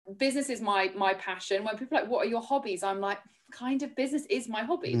business is my passion. When people are like, what are your hobbies? I'm like, kind of business is my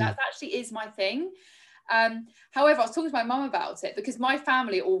hobby. That actually is my thing. However, I was talking to my mum about it because my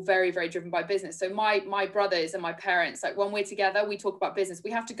family are all very, very driven by business. So my brothers and my parents, like when we're together, we talk about business.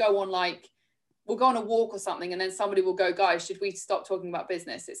 We have to go on we'll go on a walk or something, and then somebody will go, guys, should we stop talking about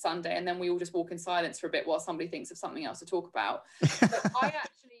business? It's Sunday. And then we all just walk in silence for a bit while somebody thinks of something else to talk about. But I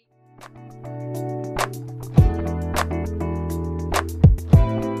actually...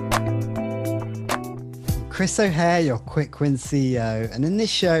 Chris O'Hare, your Quick Win CEO. And in this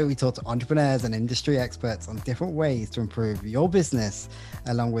show, we talk to entrepreneurs and industry experts on different ways to improve your business,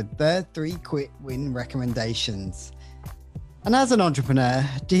 along with their 3 quick win recommendations. And as an entrepreneur,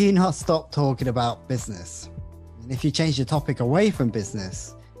 do you not stop talking about business? And if you change the topic away from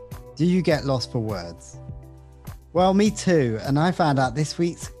business, do you get lost for words? Well, me too. And I found out this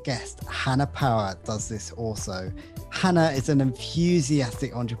week's guest, Hannah Power, does this also. Hannah is an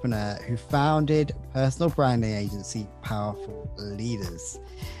enthusiastic entrepreneur who founded personal branding agency Powerful Leaders.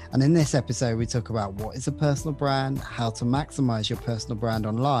 And in this episode, we talk about what is a personal brand, how to maximize your personal brand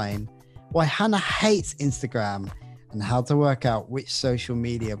online, why Hannah hates Instagram, and how to work out which social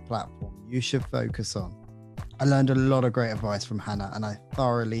media platform you should focus on. I learned a lot of great advice from Hannah, and I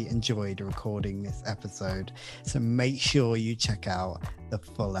thoroughly enjoyed recording this episode. So make sure you check out the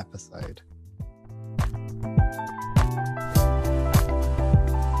full episode.